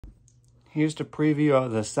Here's the preview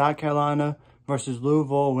of the South Carolina versus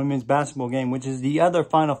Louisville women's basketball game, which is the other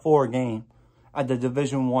Final Four game at the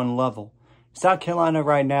Division I level. South Carolina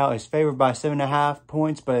right now is favored by 7.5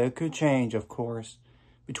 points, but it could change, of course,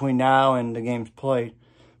 between now and the games played.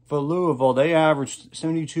 For Louisville, they averaged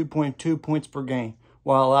 72.2 points per game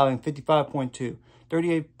while allowing 55.2,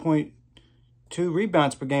 38.2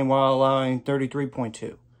 rebounds per game while allowing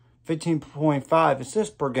 33.2, 15.5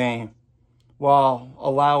 assists per game while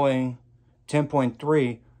allowing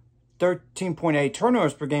 10.3, 13.8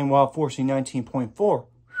 turnovers per game while forcing 19.4.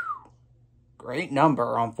 Great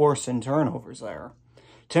number on forcing turnovers there.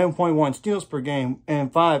 10.1 steals per game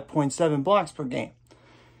and 5.7 blocks per game.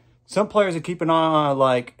 Some players to keep an eye on,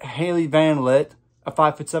 like Haley Van Lit, a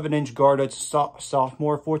 5'7" guard that's a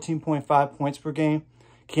sophomore, 14.5 points per game.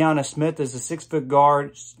 Kiana Smith is a 6-foot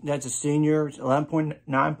guard that's a senior,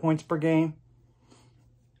 11.9 points per game.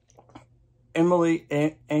 Emily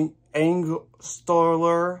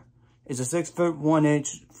Engstoller is a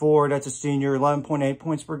 6'1" forward that's a senior, 11.8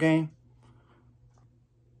 points per game.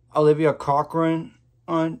 Olivia Cochran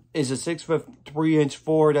is a 6'3"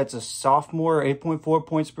 forward that's a sophomore, 8.4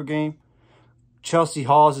 points per game. Chelsea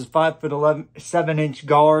Halls is 5'7"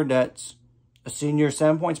 guard that's a senior,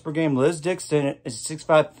 7 points per game. Liz Dixon is a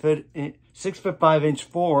 6'5"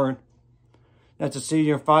 forward that's a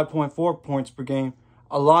senior, 5.4 points per game.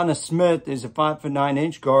 Alana Smith is a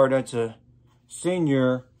 5'9" guard that's a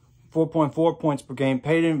senior, 4.4 points per game.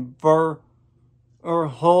 Peyton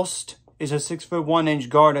Verhulst is a 6'1"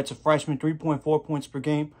 guard that's a freshman, 3.4 points per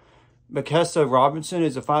game. Makessa Robinson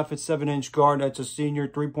is a 5'7" guard that's a senior,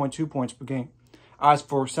 3.2 points per game. As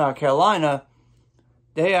for South Carolina,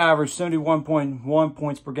 they average 71.1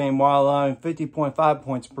 points per game while allowing 50.5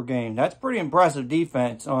 points per game. That's pretty impressive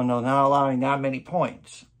defense on not allowing that many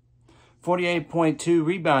points. 48.2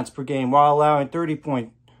 rebounds per game while allowing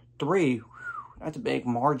 30.3. That's a big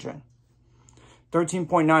margin.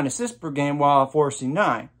 13.9 assists per game while forcing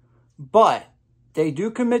 9. But they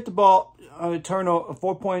do commit the ball turnover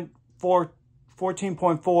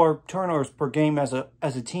 14.4 turnovers per game as a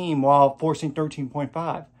team while forcing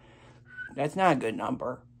 13.5. That's not a good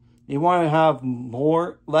number. You want to have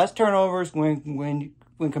less turnovers when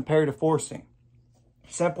compared to forcing.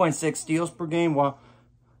 7.6 steals per game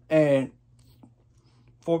and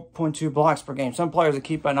 4.2 blocks per game. Some players to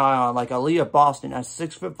keep an eye on, like Aaliyah Boston, a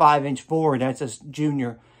 6'5" forward that's a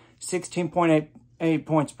junior, 16.8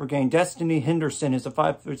 points per game. Destiny Henderson is a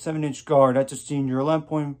 5'7" guard that's a senior,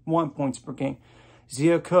 11.1 points per game.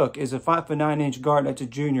 Zia Cook is a 5'9" guard that's a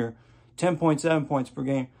junior, 10.7 points per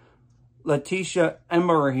game. Letitia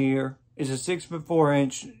Emmer here is a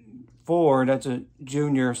 6'4" forward that's a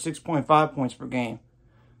junior, 6.5 points per game.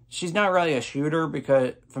 She's not really a shooter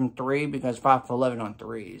from 3 because 5'11" on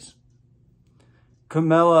threes.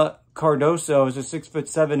 Camila Cardoso is a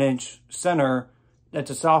 6'7" center that's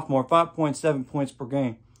a sophomore, 5.7 points per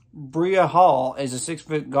game. Bria Hall is a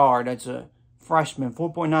 6-foot guard that's a freshman,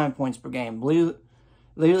 4.9 points per game.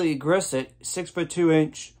 Lily Grissett,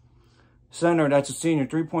 6'2" center that's a senior,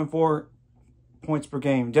 3.4 points per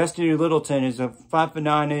game. Destiny Littleton is a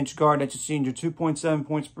 5'9" guard that's a senior, 2.7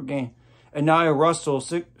 points per game. Anaya Russell,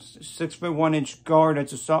 6'1" guard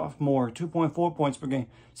that's a sophomore, 2.4 points per game.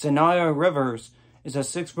 Sanaya Rivers is a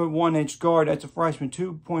 6'1" guard that's a freshman,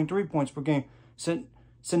 2.3 points per game.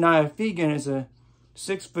 Sanaya Fegan is a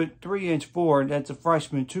 6'3" forward that's a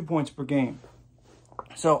freshman, 2 points per game.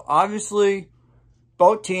 So obviously,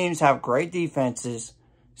 both teams have great defenses.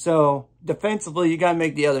 So defensively, you got to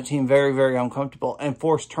make the other team very, very uncomfortable and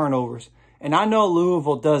force turnovers. And I know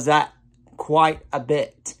Louisville does that quite a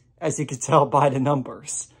bit, as you can tell by the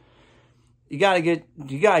numbers. You gotta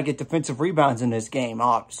get defensive rebounds in this game,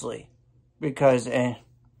 obviously, because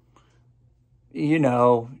you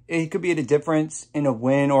know it could be the difference in a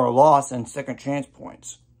win or a loss in second chance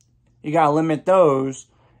points. You gotta limit those,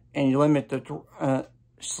 and you limit the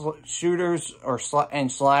shooters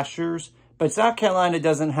and slashers. But South Carolina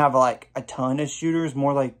doesn't have like a ton of shooters.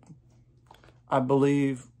 More like, I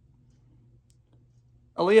believe,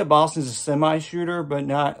 Aaliyah Boston's a semi-shooter, but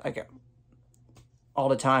not like a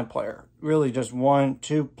all-the-time player. Really just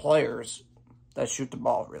 1-2 players that shoot the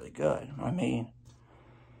ball really good. I mean,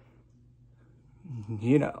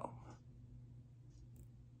 you know.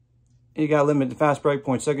 You got to limit the fast break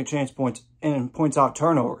points, second chance points, and points off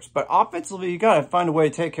turnovers. But offensively, you got to find a way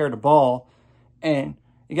to take care of the ball. And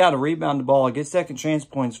you got to rebound the ball, get second chance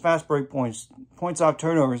points, fast break points, points off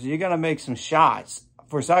turnovers. You got to make some shots.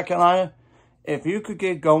 For South Carolina, if you could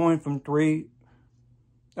get going from 3,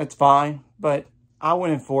 that's fine. But I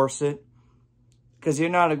wouldn't force it because you're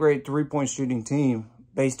not a great three-point shooting team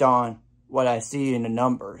based on what I see in the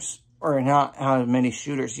numbers. or not how many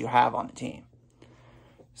shooters you have on the team.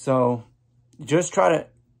 So just try to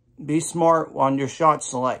be smart on your shot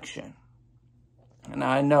selection. And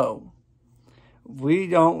I know we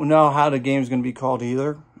don't know how the game's going to be called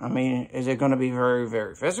either. I mean, is it going to be very,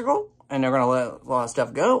 very physical and they're going to let a lot of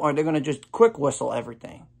stuff go, or are they going to just quick whistle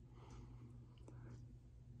everything?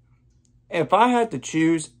 If I had to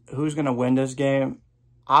choose who's going to win this game,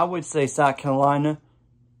 I would say South Carolina,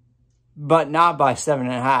 but not by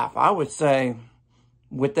 7.5. I would say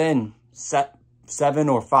within 7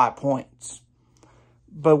 or 5 points.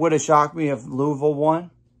 But would it shock me if Louisville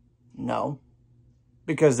won? No.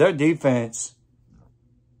 Because their defense,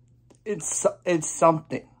 it's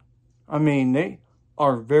something. I mean, they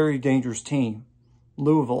are a very dangerous team.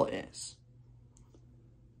 Louisville is.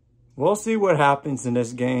 We'll see what happens in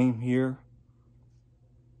this game here.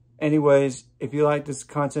 Anyways, if you like this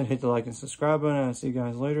content, hit the like and subscribe button. I'll see you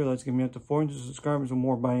guys later. Let's get me up to 400 subscribers or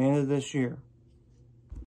more by the end of this year.